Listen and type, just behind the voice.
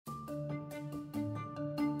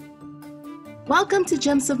Welcome to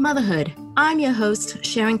Gems of Motherhood. I'm your host,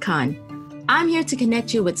 Sharon Khan. I'm here to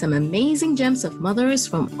connect you with some amazing gems of mothers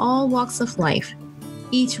from all walks of life.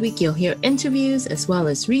 Each week you'll hear interviews as well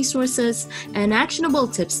as resources and actionable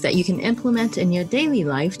tips that you can implement in your daily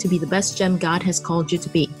life to be the best gem God has called you to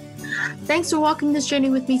be. Thanks for walking this journey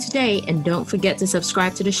with me today, and don't forget to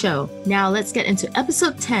subscribe to the show. Now let's get into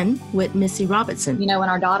episode 10 with Missy Robertson. You know, when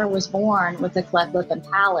our daughter was born with a cleft lip and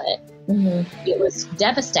palate, it was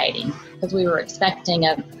devastating because we were expecting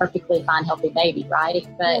a perfectly fine, healthy baby, right?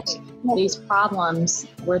 But these problems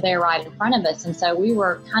were there right in front of us. And so we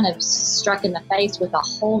were kind of struck in the face with a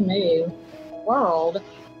whole new world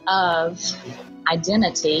of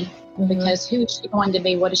identity. Because who is she going to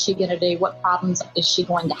be? What is she going to do? What problems is she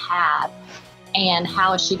going to have? And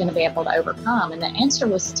how is she going to be able to overcome? And the answer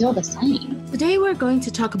was still the same. Today we're going to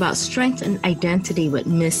talk about strength and identity with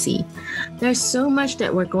Missy. There's so much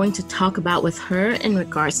that we're going to talk about with her in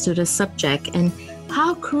regards to the subject and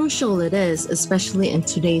how crucial it is, especially in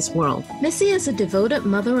today's world. Missy is a devoted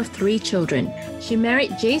mother of 3 children. She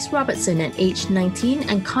married Jace Robertson at age 19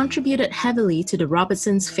 and contributed heavily to the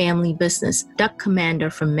Robertsons' family business, Duck Commander,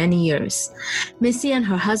 for many years. Missy and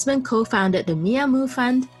her husband co-founded the Mia Moo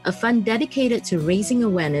Fund, a fund dedicated to raising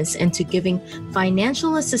awareness and to giving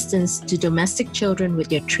financial assistance to domestic children with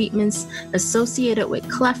their treatments associated with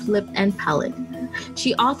cleft lip and palate.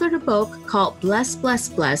 She authored a book called Bless, Bless,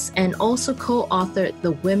 Bless, and also co-authored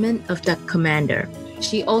The Women of Duck Commander.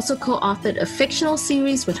 She also co-authored a fictional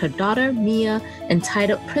series with her daughter, Mia,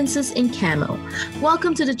 entitled Princess in Camo.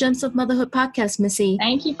 Welcome to the Gems of Motherhood podcast, Missy.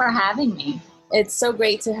 Thank you for having me. It's so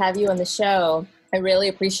great to have you on the show. I really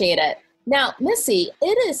appreciate it. Now, Missy,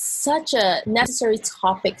 it is such a necessary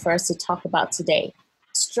topic for us to talk about today,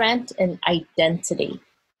 strength and identity.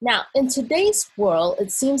 Now, in today's world,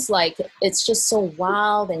 it seems like it's just so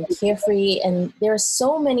wild and carefree, and there are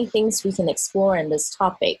so many things we can explore in this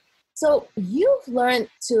topic. So you've learned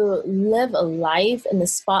to live a life in the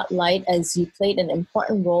spotlight as you played an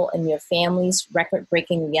important role in your family's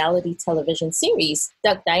record-breaking reality television series,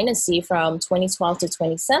 Duck Dynasty, from 2012 to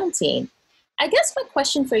 2017. I guess my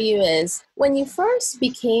question for you is, when you first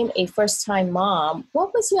became a first-time mom,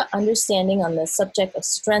 what was your understanding on the subject of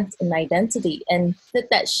strength and identity? And did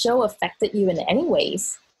that show affected you in any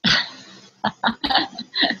ways?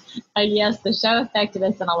 Yes, the show affected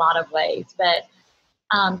us in a lot of ways. But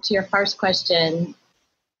to your first question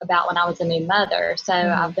about when I was a new mother, so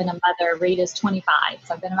I've been a mother, Reed is 25,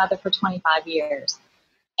 so I've been a mother for 25 years.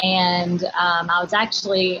 And I was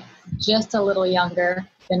actually just a little younger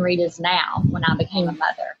than Reed is now when I became a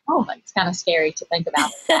mother. Oh, it's kind of scary to think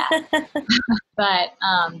about that. But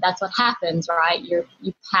that's what happens, right? You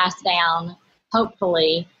pass down,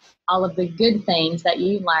 hopefully, all of the good things that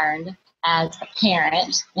you learned as a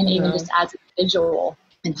parent and even just as an individual.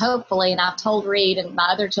 And hopefully, and I've told Reed and my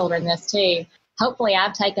other children this too, hopefully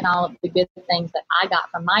I've taken all of the good things that I got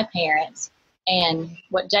from my parents and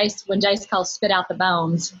when Jace calls spit out the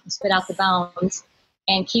bones,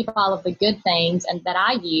 and keep all of the good things and that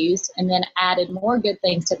I used and then added more good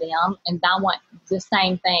things to them. And I want the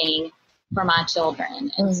same thing for my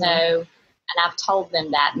children. And so, and I've told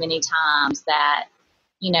them that many times that,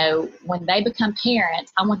 you know, when they become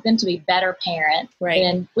parents, I want them to be better parents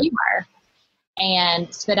than we were,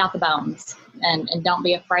 and spit out the bones and don't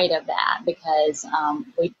be afraid of that, because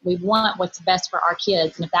we want what's best for our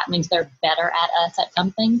kids. And if that means they're better at us at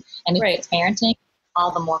something, and if it's parenting,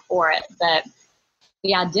 all the more for it. But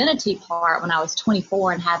the identity part, when I was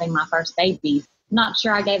 24 and having my first baby, I'm not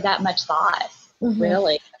sure I gave that much thought,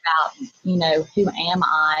 really, about, you know, who am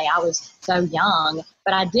I? I was so young.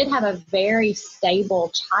 But I did have a very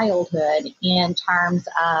stable childhood in terms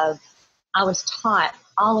of I was taught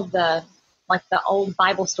all of the old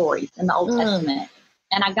Bible stories in the Old Testament.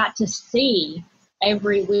 And I got to see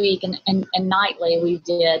every week and nightly we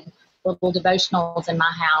did little devotionals in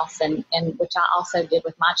my house, and which I also did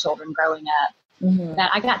with my children growing up. That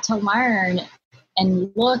I got to learn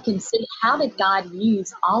and look and see, how did God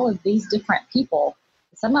use all of these different people?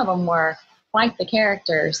 Some of them were quite the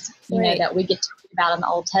characters, you know, that we get to read about in the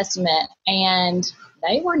Old Testament, and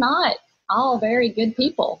they were not all very good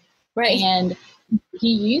people. And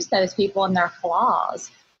he used those people and their flaws,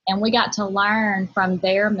 and we got to learn from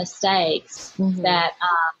their mistakes that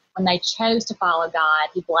when they chose to follow God,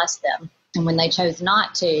 he blessed them, and when they chose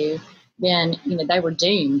not to, then, you know, they were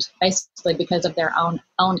doomed basically because of their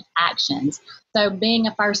own actions. So being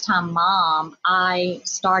a first-time mom, I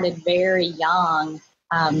started very young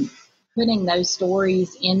putting those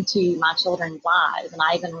stories into my children's lives. And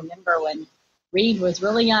I even remember when Reed was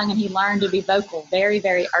really young and he learned to be vocal very,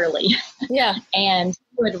 very early. And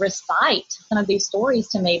would recite some of these stories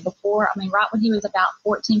to me right when he was about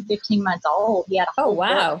 14, 15 months old. He had a whole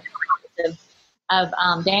book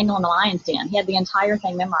of Daniel in the Lion's Den. He had the entire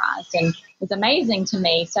thing memorized, and it was amazing to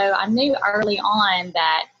me. So I knew early on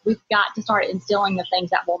that we've got to start instilling the things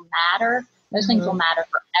that will matter. Those things will matter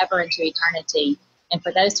forever into eternity. And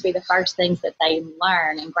for those to be the first things that they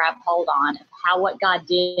learn and grab hold on of what God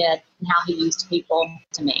did and how he used people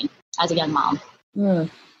to me as a young mom.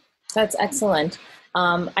 That's excellent.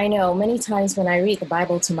 I know many times when I read the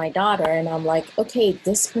Bible to my daughter and I'm like, okay,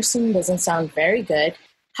 this person doesn't sound very good.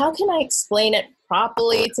 How can I explain it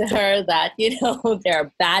properly to her that,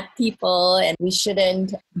 they're bad people and we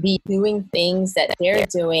shouldn't be doing things that they're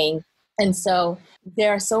doing? And so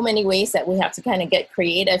there are so many ways that we have to kind of get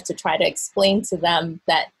creative to try to explain to them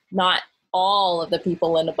that not all of the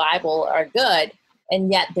people in the Bible are good,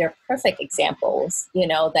 and yet they're perfect examples,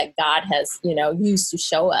 that God has, used to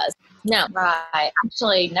show us. Now, right.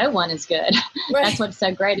 Actually, no one is good. Right. That's what's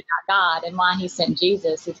so great about God and why he sent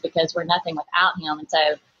Jesus is because we're nothing without him. And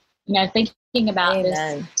so, thinking about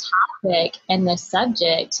Amen. this topic and this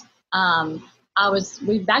subject,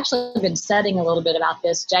 we've actually been studying a little bit about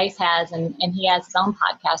this. Jace has, and he has his own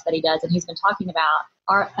podcast that he does, and he's been talking about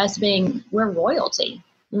we're royalty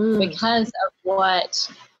because of what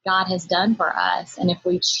God has done for us. And if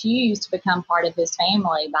we choose to become part of his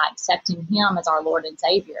family by accepting him as our Lord and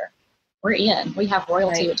Savior, we're in. We have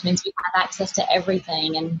royalty, which means we have access to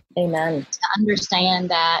everything. And Amen. To understand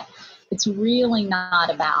that it's really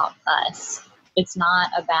not about us. It's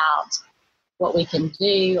not about what we can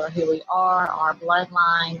do or who we are, our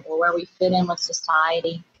bloodline, or where we fit in with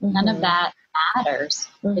society. None of that matters.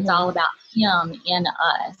 It's all about him in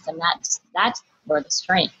us. And that's where the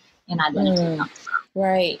strength in identity comes from.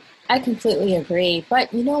 Right. I completely agree.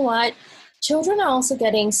 But you know what? Children are also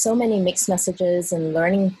getting so many mixed messages and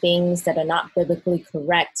learning things that are not biblically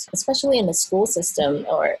correct, especially in the school system,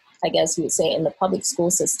 or I guess you would say in the public school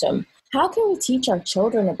system. How can we teach our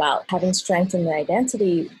children about having strength in their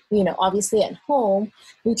identity? Obviously at home,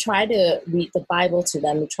 we try to read the Bible to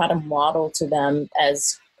them. We try to model to them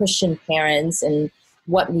as Christian parents and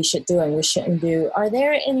what we should do and we shouldn't do. Are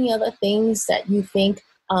there any other things that you think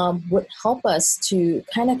would help us to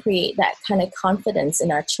kind of create that kind of confidence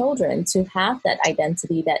in our children to have that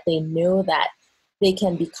identity that they know that they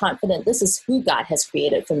can be confident, this is who God has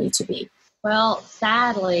created for me to be? Well,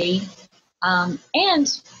 sadly,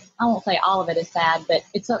 and I won't say all of it is sad, but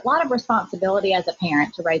it's a lot of responsibility as a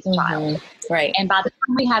parent to raise a child. Right. And by the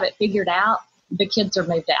time we have it figured out, the kids are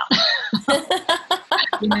moved out.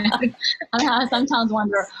 I sometimes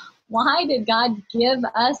wonder, why did God give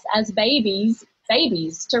us as babies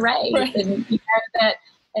to raise? Right. And that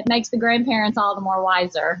it makes the grandparents all the more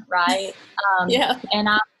wiser, right? And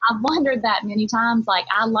I've wondered that many times. Like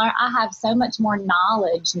I have so much more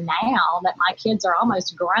knowledge now that my kids are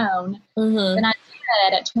almost grown than I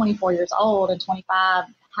did at 24 years old and 25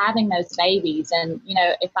 having those babies. And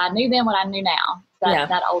if I knew then what I knew now,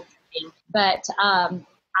 that old thing. But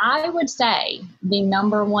I would say the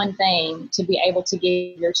number one thing to be able to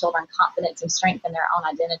give your children confidence and strength in their own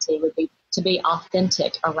identity would be to be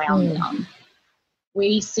authentic around them.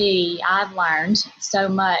 I've learned so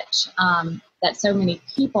much that so many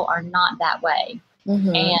people are not that way.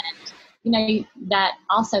 And,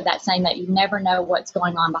 that saying that you never know what's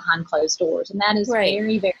going on behind closed doors. And that is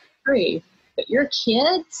very, very true. But your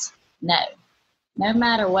kids, no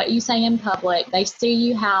matter what you say in public, they see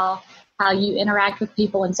you how you interact with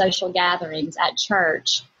people in social gatherings, at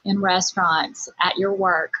church, in restaurants, at your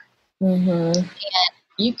work. And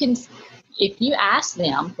you can, if you ask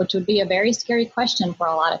them, which would be a very scary question for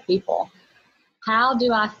a lot of people, how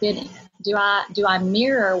do I fit in? Do I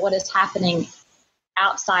mirror what is happening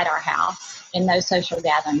outside our house in those social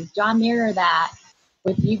gatherings? Do I mirror that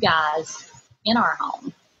with you guys in our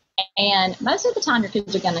home? And most of the time your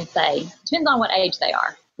kids are going to say, depends on what age they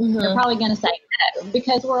are. They're probably going to say no,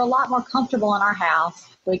 because we're a lot more comfortable in our house.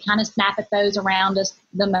 We kind of snap at those around us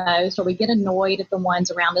the most, or we get annoyed at the ones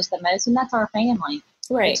around us the most, and that's our family.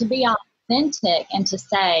 Right. But to be authentic and to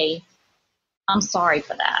say, I'm sorry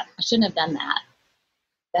for that. I shouldn't have done that.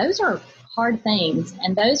 Those are hard things,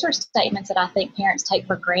 and those are statements that I think parents take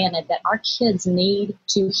for granted that our kids need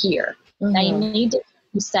to hear. They need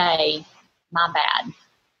to say, my bad.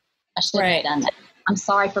 I shouldn't have done that. I'm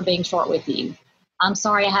sorry for being short with you. I'm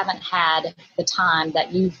sorry I haven't had the time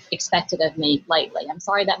that you've expected of me lately. I'm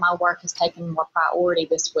sorry that my work has taken more priority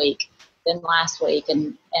this week than last week,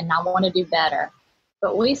 and I want to do better.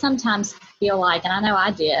 But we sometimes feel like, and I know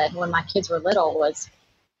I did when my kids were little, was,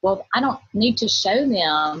 well, I don't need to show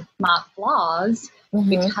them my flaws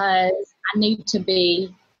because I need to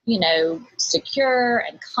be secure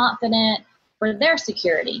and confident for their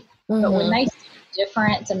security. But when they see a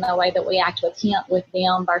difference in the way that we act with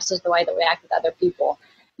them versus the way that we act with other people,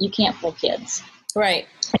 you can't fool kids. Right.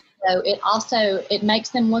 So it makes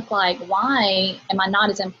them look like, why am I not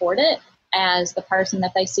as important as the person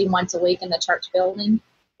that they see once a week in the church building?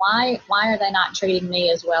 Why are they not treating me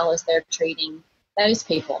as well as they're treating those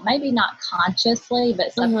people? Maybe not consciously,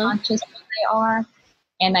 but subconsciously they are.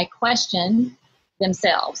 And they question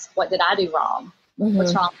themselves. What did I do wrong?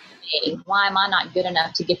 What's wrong with me? Why am I not good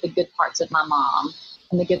enough to get the good parts of my mom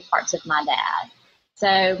and the good parts of my dad?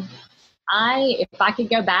 So if I could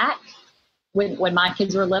go back when my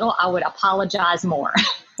kids were little, I would apologize more.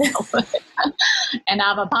 And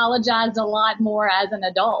I've apologized a lot more as an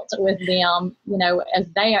adult with them, as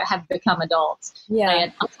they have become adults. Yeah.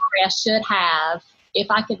 And I'm sorry, I should have.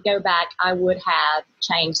 If I could go back, I would have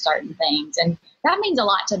changed certain things. And that means a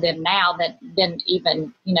lot to them now than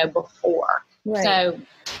even, before. Right. So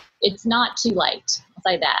it's not too late. I'll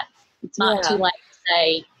say that. It's not too late to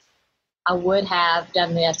say, I would have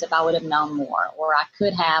done this if I would have known more, or I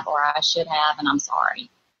could have, or I should have, and I'm sorry.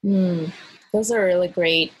 Those are really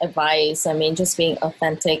great advice. I mean, just being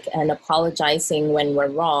authentic and apologizing when we're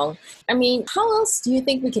wrong. I mean, how else do you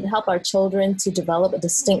think we can help our children to develop a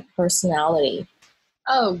distinct personality?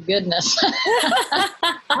 Oh, goodness.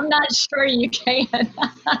 I'm not sure you can.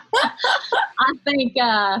 I think,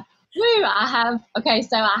 so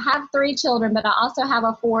I have 3 children, but I also have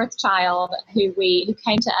a 4th child who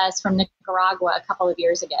came to us from Nicaragua a couple of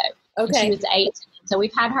years ago. Okay. She was 18. So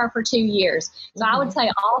we've had her for 2 years. So I would say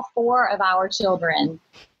all 4 of our children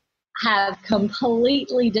have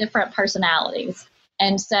completely different personalities.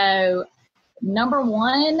 And so number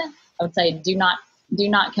 1, I would say do not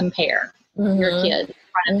compare your kids in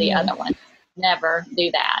front of the other one. Never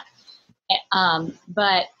do that.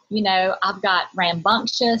 But, I've got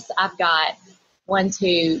rambunctious. I've got ones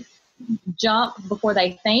who jump before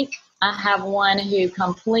they think. I have one who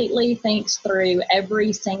completely thinks through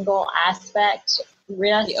every single aspect,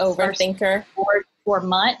 risk, the overthinker, for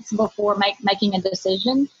months before making a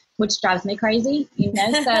decision, which drives me crazy,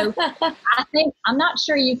 So I think I'm not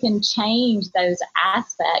sure you can change those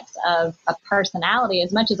aspects of a personality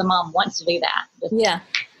as much as a mom wants to do that.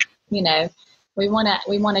 We want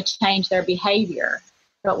to change their behavior,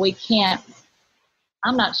 but we can't.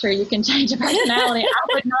 I'm not sure you can change a personality.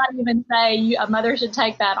 I would not even say a mother should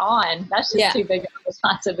take that on. That's just too big of a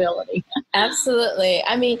responsibility. Absolutely.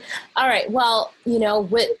 I mean, all right. Well,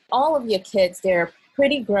 with all of your kids, they're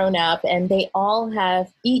pretty grown up and they all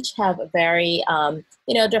each have a very,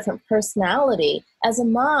 different personality. As a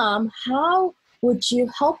mom, how would you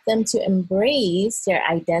help them to embrace their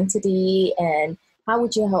identity, and how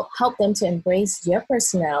would you help them to embrace your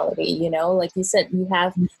personality? Like you said, you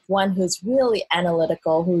have one who's really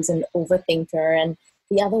analytical, who's an overthinker, and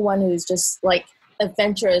the other one who's just like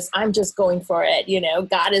adventurous. I'm just going for it.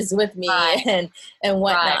 God is with me, and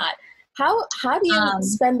whatnot. Right. How do you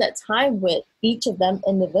spend that time with each of them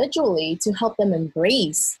individually to help them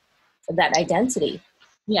embrace that identity?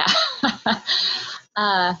 Yeah.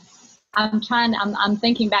 I'm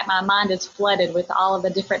thinking back, my mind is flooded with all of the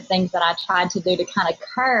different things that I tried to do to kind of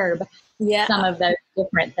curb some of those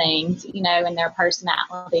different things, in their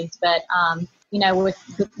personalities. But,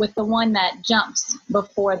 with the one that jumps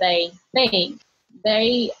before they think,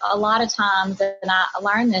 they, a lot of times, and I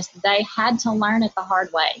learned this, they had to learn it the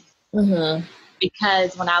hard way.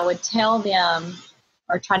 Because when I would tell them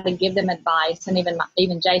or try to give them advice, and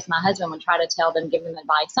even Jace, my husband, would try to give them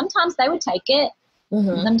advice, sometimes they would take it.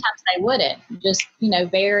 Sometimes they wouldn't. Just,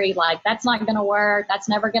 very like, that's not going to work. That's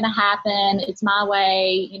never going to happen. It's my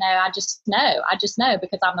way. I just know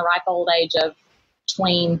because I'm the ripe old age of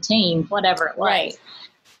tween, teen, whatever it was. Right.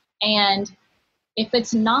 And if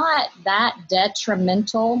it's not that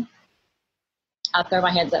detrimental, I'll throw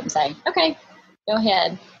my hands up and say, okay, go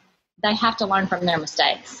ahead. They have to learn from their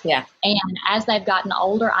mistakes. Yeah. And as they've gotten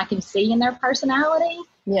older, I can see in their personality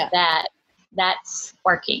that that's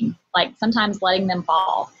working. Like sometimes letting them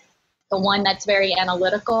fall. The one that's very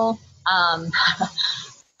analytical,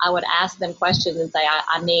 I would ask them questions and say,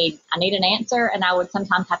 I need an answer. And I would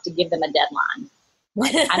sometimes have to give them a deadline.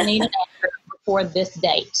 Like, I need an answer before this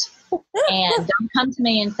date. And don't come to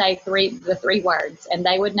me and say the 3 words. And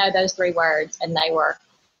they would know those 3 words. And they were,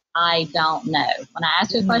 I don't know. When I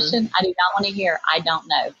ask you a question, I do not want to hear, I don't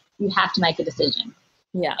know. You have to make a decision.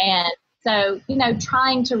 Yeah. And so,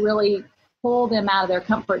 trying to really pull them out of their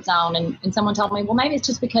comfort zone. And someone told me, well, maybe it's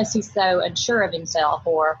just because he's so unsure of himself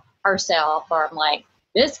or herself. Or I'm like,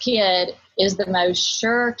 this kid is the most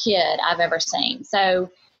sure kid I've ever seen. So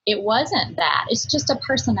it wasn't that. It's just a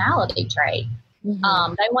personality trait.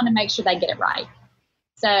 They want to make sure they get it right.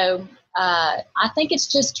 So I think it's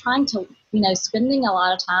just trying to, spending a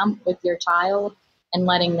lot of time with your child and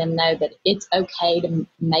letting them know that it's okay to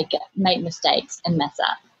make mistakes and mess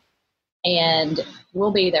up. And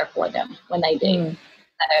we'll be there for them when they do.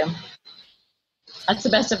 So that's the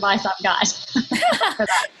best advice I've got for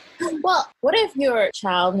that. Well, what if your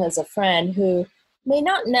child has a friend who may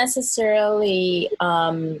not necessarily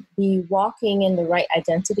be walking in the right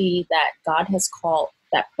identity that God has called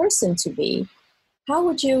that person to be? How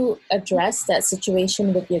would you address that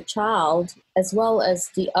situation with your child as well as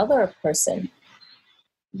the other person?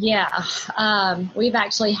 Yeah, we've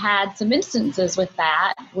actually had some instances with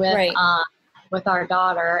that with our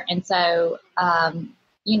daughter. And so,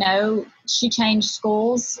 she changed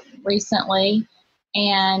schools recently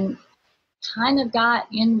and kind of got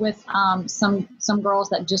in with some girls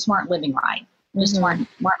that just weren't living right, just weren't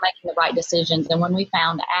making the right decisions. And when we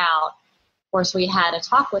found out, of course, we had a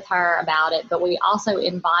talk with her about it, but we also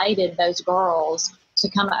invited those girls to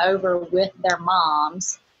come over with their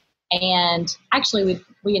moms. And actually,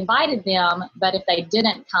 we invited them, but if they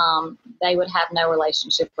didn't come, they would have no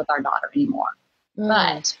relationship with our daughter anymore.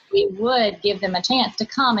 But we would give them a chance to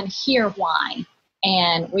come and hear why.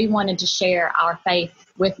 And we wanted to share our faith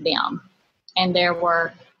with them. And there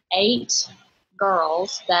were 8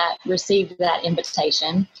 girls that received that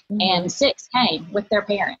invitation, and 6 came with their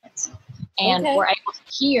parents. And were able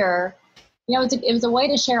to hear, it was a way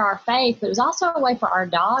to share our faith, but it was also a way for our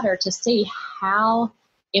daughter to see how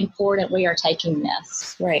important we are taking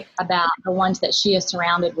this about the ones that she is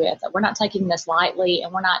surrounded with. We're not taking this lightly,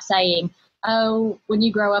 and we're not saying, oh, when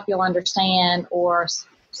you grow up, you'll understand, or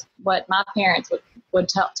what my parents would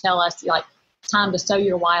tell us, like, time to sow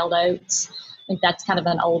your wild oats. I think that's kind of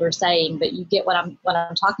an older saying, but you get what I'm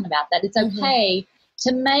talking about, that it's okay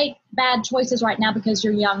to make bad choices right now because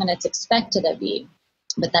you're young and it's expected of you,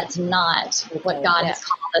 but that's not what God has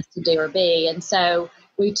called us to do or be. And so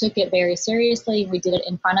we took it very seriously. We did it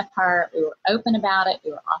in front of her. We were open about it.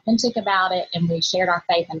 We were authentic about it. And we shared our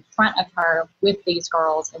faith in front of her with these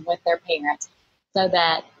girls and with their parents, so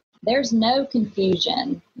that there's no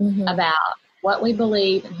confusion about what we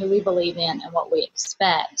believe and who we believe in and what we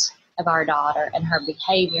expect of our daughter and her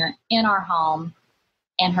behavior in our home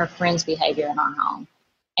and her friends' behavior in our home.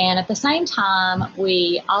 And at the same time,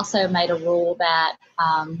 we also made a rule that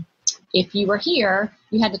if you were here,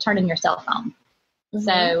 you had to turn in your cell phone.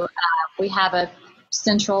 So we have a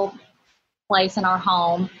central place in our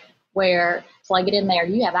home where plug it in there.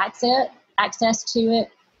 You have access to it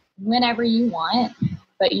whenever you want,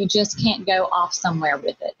 but you just can't go off somewhere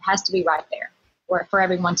with it. It has to be right there for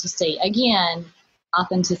everyone to see. Again,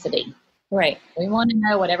 authenticity. Right. We want to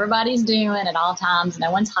know what everybody's doing at all times. No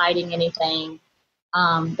one's hiding anything.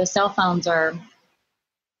 The cell phones are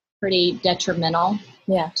pretty detrimental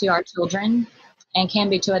to our children and can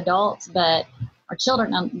be to adults, but our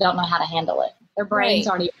children don't know how to handle it. Their brains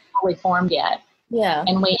aren't even fully formed yet. Yeah.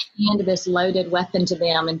 And we hand this loaded weapon to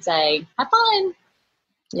them and say, have fun.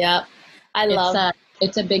 Yeah.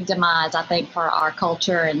 It's a big demise, I think, for our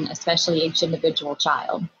culture and especially each individual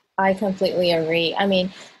child. I completely agree. I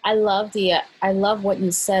mean, I love what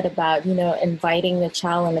you said about, inviting the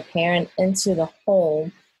child and the parent into the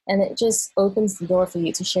home, and it just opens the door for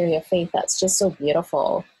you to share your faith. That's just so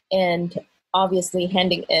beautiful. And obviously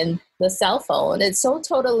handing in the cell phone, it's so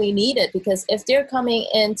totally needed, because if they're coming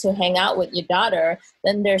in to hang out with your daughter,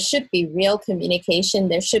 then there should be real communication.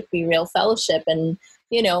 There should be real fellowship and,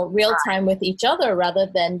 real time with each other, rather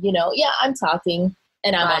than, I'm talking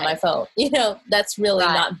and I'm on my phone. That's really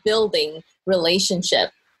not building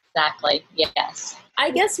relationship. Exactly. Yes.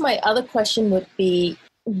 I guess my other question would be,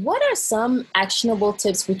 what are some actionable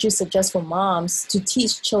tips would you suggest for moms to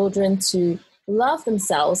teach children to love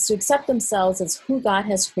themselves, to accept themselves as who God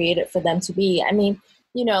has created for them to be? I mean,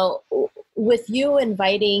 with you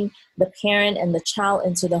inviting the parent and the child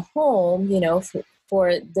into the home,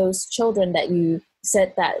 for those children that you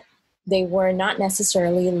said that they were not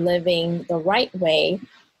necessarily living the right way,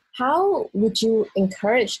 how would you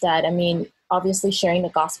encourage that? I mean, obviously sharing the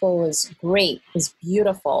gospel is great, is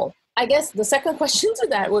beautiful. I guess the second question to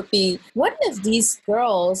that would be, what if these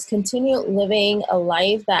girls continue living a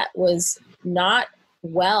life that was not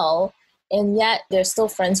well, and yet they're still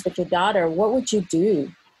friends with your daughter? What would you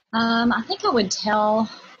do? I think I would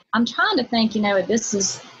I'm trying to think,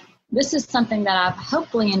 this is something that I've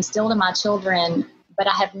hopefully instilled in my children, but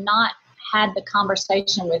I have not had the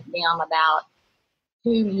conversation with them about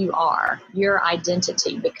who you are, your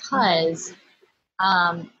identity, because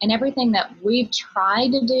and everything that we've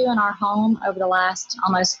tried to do in our home over the last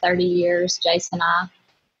almost 30 years, Jason and I,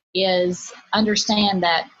 is understand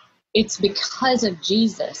that it's because of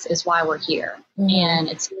Jesus is why we're here. And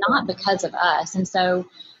it's not because of us. And so,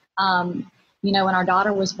 when our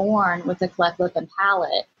daughter was born with a cleft lip and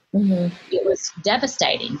palate, it was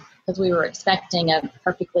devastating because we were expecting a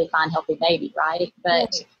perfectly fine, healthy baby, right?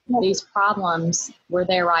 But these problems were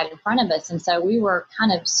there right in front of us. And so we were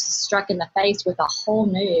kind of struck in the face with a whole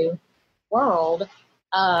new world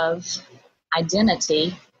of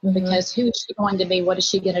identity, because who is she going to be? What is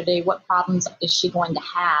she going to do? What problems is she going to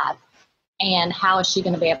have? And how is she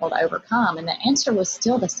going to be able to overcome? And the answer was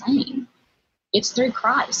still the same. It's through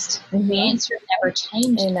Christ. The answer never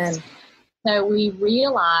changes. Amen. So we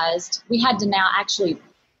realized we had to now actually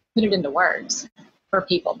put it into words for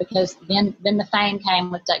people, because then the fame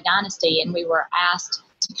came with Duck Dynasty, and we were asked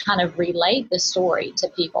to kind of relate the story to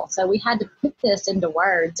people. So we had to put this into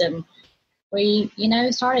words, and we,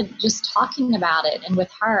 started just talking about it, and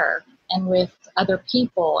with her and with other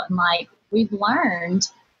people. And we've learned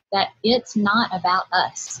that it's not about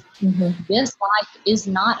us. This life is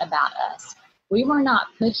not about us. We were not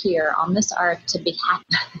put here on this earth to be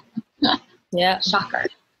happy. Yeah. Shocker.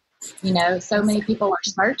 So many people are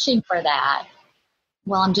searching for that.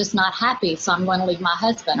 Well, I'm just not happy, so I'm going to leave my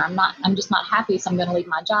husband. I'm just not happy, so I'm going to leave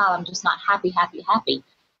my job. I'm just not happy.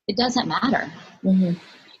 It doesn't matter.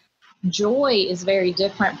 Joy is very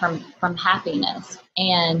different from happiness.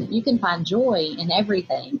 And you can find joy in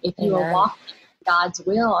everything if you are walking in God's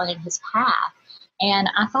will and in his path. And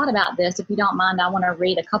I thought about this. If you don't mind, I want to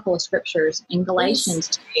read a couple of scriptures in Galatians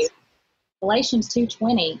 2. Galatians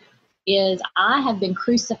 2:20 is, I have been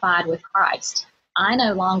crucified with Christ. I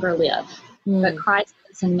no longer live, but Christ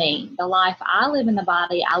lives in me. The life I live in the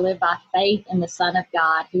body, I live by faith in the Son of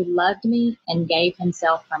God, who loved me and gave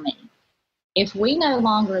himself for me. If we no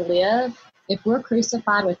longer live, if we're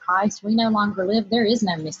crucified with Christ, we no longer live. There is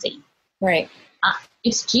no Missy. Right.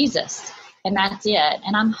 It's Jesus, and that's it.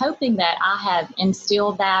 And I'm hoping that I have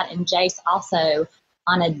instilled that in Jace also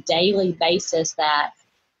on a daily basis, that,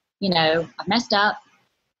 I messed up.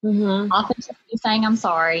 Often saying I'm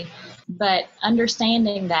sorry, but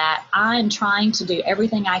understanding that I'm trying to do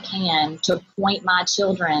everything I can to point my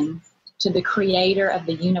children to the creator of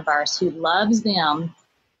the universe, who loves them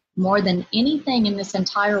more than anything in this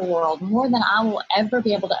entire world, more than I will ever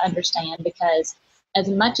be able to understand, because as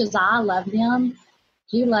much as I love them,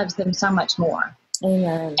 he loves them so much more.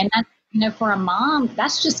 Amen. And that's, for a mom,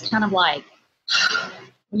 that's just kind of like,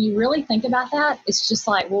 when you really think about that, it's just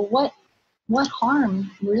like, well, what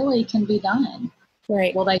harm really can be done?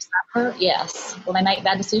 Right. Will they suffer? Yes. Will they make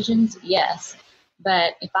bad decisions? Yes.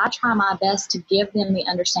 But if I try my best to give them the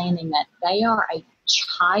understanding that they are a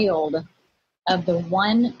child of the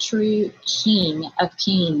one true King of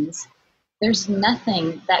Kings, there's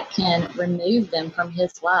nothing that can remove them from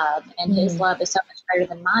his love. And his love is so much greater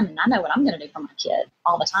than mine. And I know what I'm going to do for my kid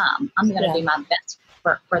all the time. I'm going to do my best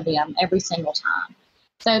for them every single time.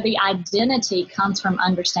 So the identity comes from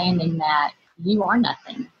understanding that you are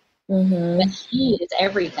nothing, but he is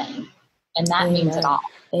everything. And that means it all.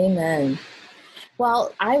 Amen.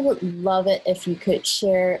 Well, I would love it if you could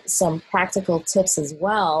share some practical tips as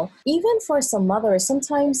well. Even for some mothers,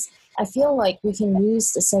 sometimes I feel like we can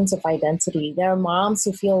lose the sense of identity. There are moms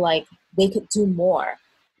who feel like they could do more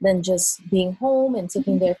than just being home and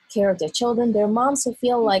taking care of their children. There are moms who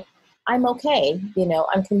feel like, I'm okay,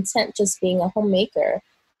 I'm content just being a homemaker.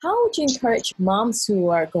 How would you encourage moms who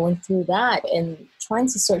are going through that and trying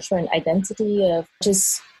to search for an identity of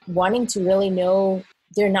just wanting to really know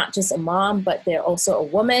they're not just a mom, but they're also a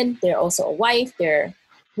woman, they're also a wife, they're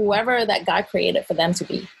whoever that God created for them to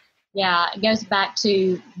be? Yeah, it goes back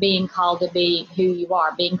to being called to be who you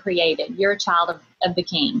are, being created. You're a child of the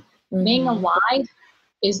King. Being a wife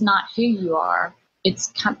is not who you are.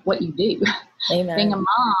 It's kind of what you do. Amen. Being a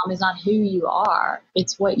mom is not who you are.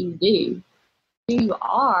 It's what you do. Who you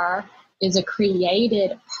are is a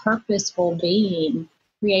created, purposeful being,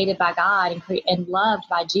 created by God and loved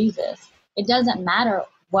by Jesus. It doesn't matter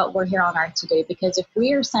what we're here on earth to do, because if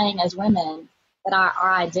we are saying as women that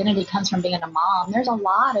our identity comes from being a mom, there's a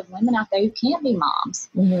lot of women out there who can't be moms,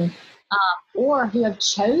 or who have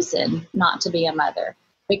chosen not to be a mother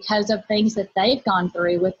because of things that they've gone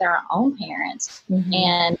through with their own parents.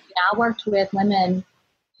 And I worked with women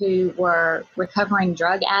who were recovering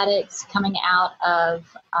drug addicts coming out of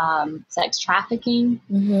sex trafficking.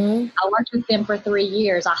 I worked with them for 3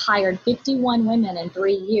 years. I hired 51 women in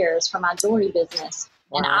 3 years for my jewelry business.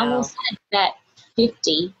 Wow. And I will say that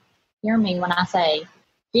 50, hear me when I say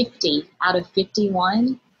 50 out of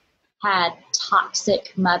 51 had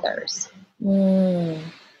toxic mothers.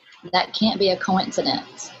 That can't be a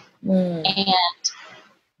coincidence. And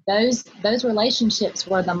those relationships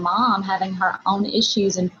were the mom having her own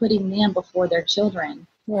issues and putting them before their children.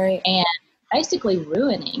 Right. And basically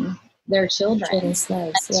ruining their children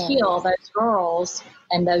until those girls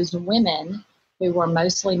and those women who were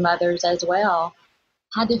mostly mothers as well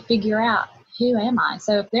had to figure out, who am I?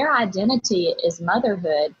 So if their identity is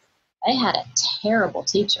motherhood, they had a terrible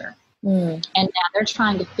teacher. And now they're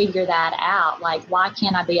trying to figure that out. Like, why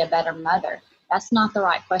can't I be a better mother? That's not the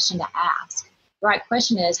right question to ask. The right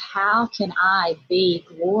question is, how can I be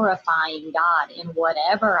glorifying God in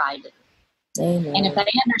whatever I do? Amen. And if they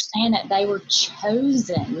understand that they were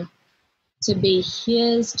chosen to be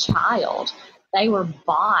his child, they were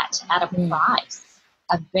bought at a price,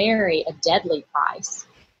 a deadly price,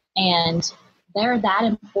 and they're that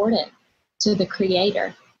important to the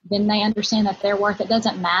Creator, then they understand that their worth, it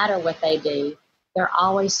doesn't matter what they do. They're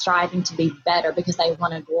always striving to be better because they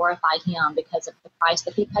want to glorify him because of the price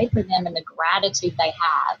that he paid for them and the gratitude they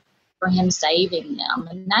have for him saving them.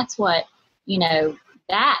 And that's what,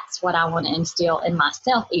 that's what I want to instill in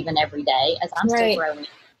myself even every day as I'm still growing.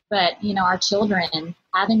 But, our children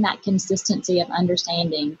having that consistency of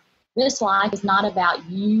understanding this life is not about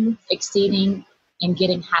you exceeding and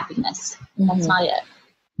getting happiness. That's not it.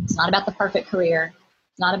 It's not about the perfect career.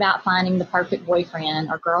 It's not about finding the perfect boyfriend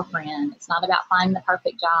or girlfriend. It's not about finding the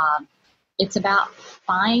perfect job. It's about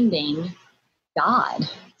finding God,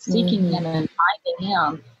 seeking him and finding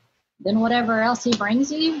him. Then whatever else he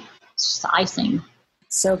brings you, it's just icing.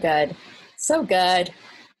 So good. So good.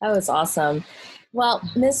 That was awesome. Well,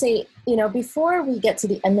 Missy, before we get to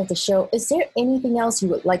the end of the show, is there anything else you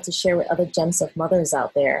would like to share with other gems of mothers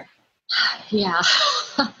out there? Yeah.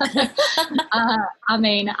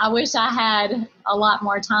 I wish I had a lot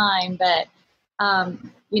more time, but,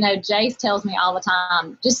 Jace tells me all the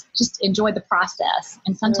time, just enjoy the process.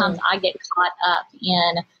 And sometimes I get caught up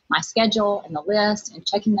in my schedule and the list and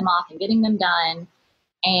checking them off and getting them done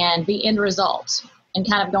and the end result and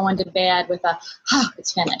kind of going to bed with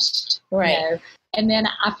it's finished. Right. And then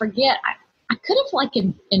I forget, I could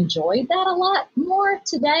have enjoyed that a lot more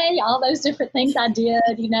today. All those different things I did,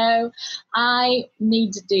 I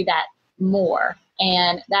need to do that more.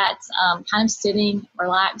 And that's kind of sitting,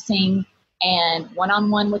 relaxing, and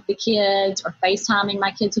one-on-one with the kids or FaceTiming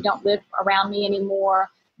my kids who don't live around me anymore,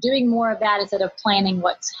 doing more of that instead of planning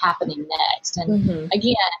what's happening next. And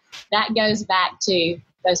again, that goes back to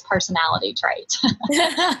those personality traits.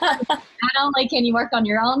 Not only can you work on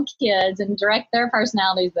your own kids and direct their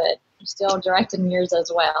personalities, but you're still directing yours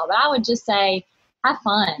as well. But I would just say, have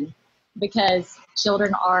fun, because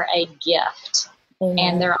children are a gift.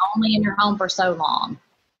 And they're only in your home for so long.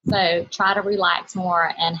 So try to relax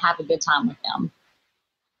more and have a good time with them.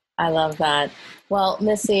 I love that. Well,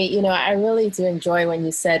 Missy, I really do enjoy when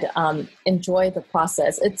you said, enjoy the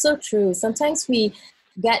process. It's so true. Sometimes we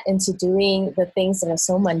get into doing the things that are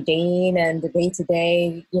so mundane and the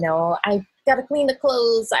day-to-day, I've got to clean the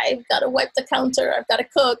clothes, I've got to wipe the counter, I've got to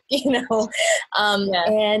cook,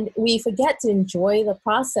 and we forget to enjoy the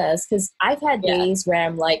process. Because I've had days where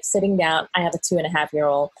I'm sitting down, I have a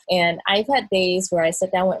 2.5-year-old, and I've had days where I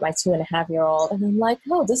sit down with my 2.5-year-old and I'm like,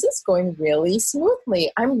 oh, this is going really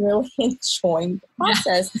smoothly. I'm really enjoying the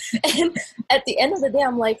process. And at the end of the day,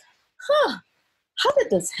 I'm like, how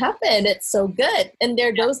did this happen? It's so good. And there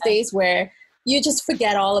are those days where you just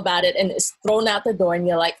forget all about it and it's thrown out the door and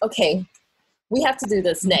you're like, okay, we have to do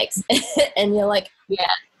this next. And you're like,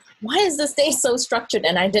 why is this day so structured?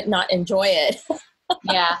 And I did not enjoy it.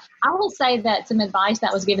 Yeah. I will say that some advice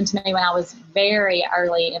that was given to me when I was very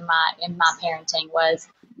early in my parenting was,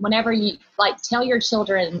 whenever you tell your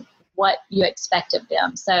children what you expect of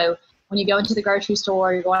them. So when you go into the grocery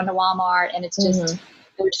store, you're going to Walmart, and it's just,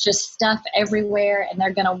 there's just stuff everywhere, and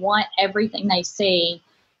they're going to want everything they see.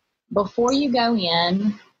 Before you go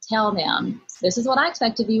in, tell them, this is what I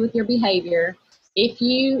expect of you with your behavior. If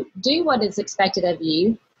you do what is expected of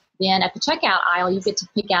you, then at the checkout aisle, you get to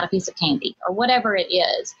pick out a piece of candy or whatever it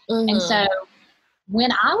is. And so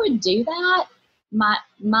when I would do that,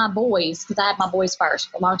 my boys, because I had my boys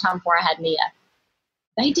first for a long time before I had Mia,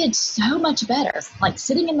 they did so much better,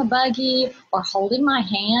 sitting in the buggy or holding my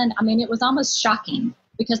hand. I mean, it was almost shocking,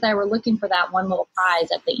 because they were looking for that one little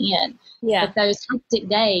prize at the end. Yeah. But those hectic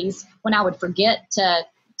days when I would forget to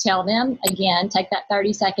tell them, again, take that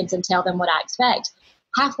 30 seconds and tell them what I expect.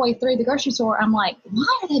 Halfway through the grocery store, I'm like,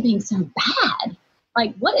 why are they being so bad?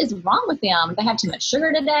 What is wrong with them? They have too much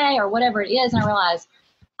sugar today or whatever it is. And I realized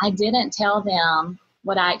I didn't tell them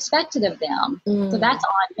what I expected of them. So that's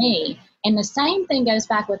on me. And the same thing goes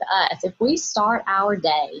back with us. If we start our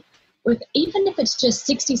day with, even if it's just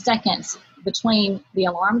 60 seconds, between the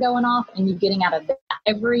alarm going off and you getting out of bed,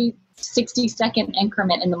 every 60-second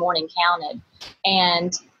increment in the morning counted.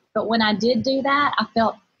 But when I did do that, I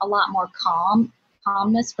felt a lot more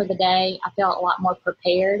calmness for the day. I felt a lot more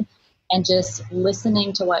prepared, and just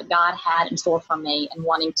listening to what God had in store for me and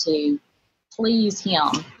wanting to please Him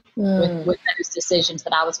with those decisions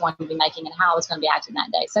that I was going to be making and how I was going to be acting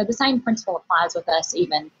that day. So the same principle applies with us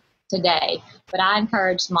even today. But I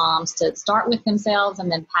encourage moms to start with themselves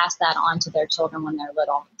and then pass that on to their children when they're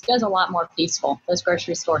little. It goes a lot more peaceful, those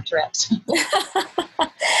grocery store trips.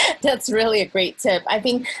 That's really a great tip. I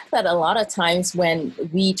think that a lot of times when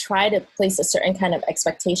we try to place a certain kind of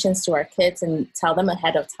expectations to our kids and tell them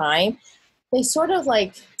ahead of time, they sort of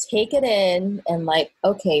like take it in and like,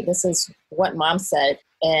 okay, this is what mom said,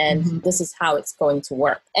 and this is how it's going to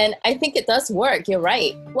work. And I think it does work. You're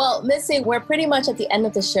right. Well, Missy, we're pretty much at the end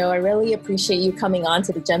of the show. I really appreciate you coming on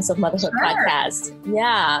to the Gems of Motherhood podcast.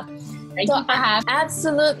 Yeah. Thank you for having me.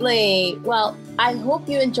 Absolutely. Well, I hope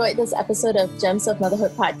you enjoyed this episode of Gems of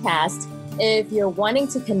Motherhood podcast. If you're wanting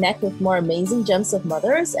to connect with more amazing Gems of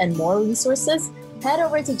Mothers and more resources, head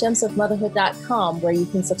over to gemsofmotherhood.com where you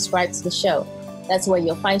can subscribe to the show. That's where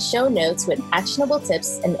you'll find show notes with actionable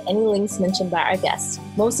tips and any links mentioned by our guests.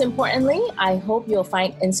 Most importantly, I hope you'll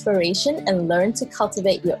find inspiration and learn to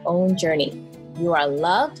cultivate your own journey. You are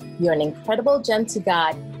loved. You're an incredible gem to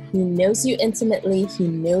God. He knows you intimately. He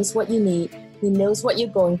knows what you need. He knows what you're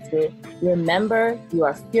going through. Remember, you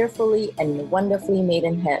are fearfully and wonderfully made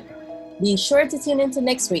in Him. Be sure to tune into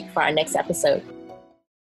next week for our next episode.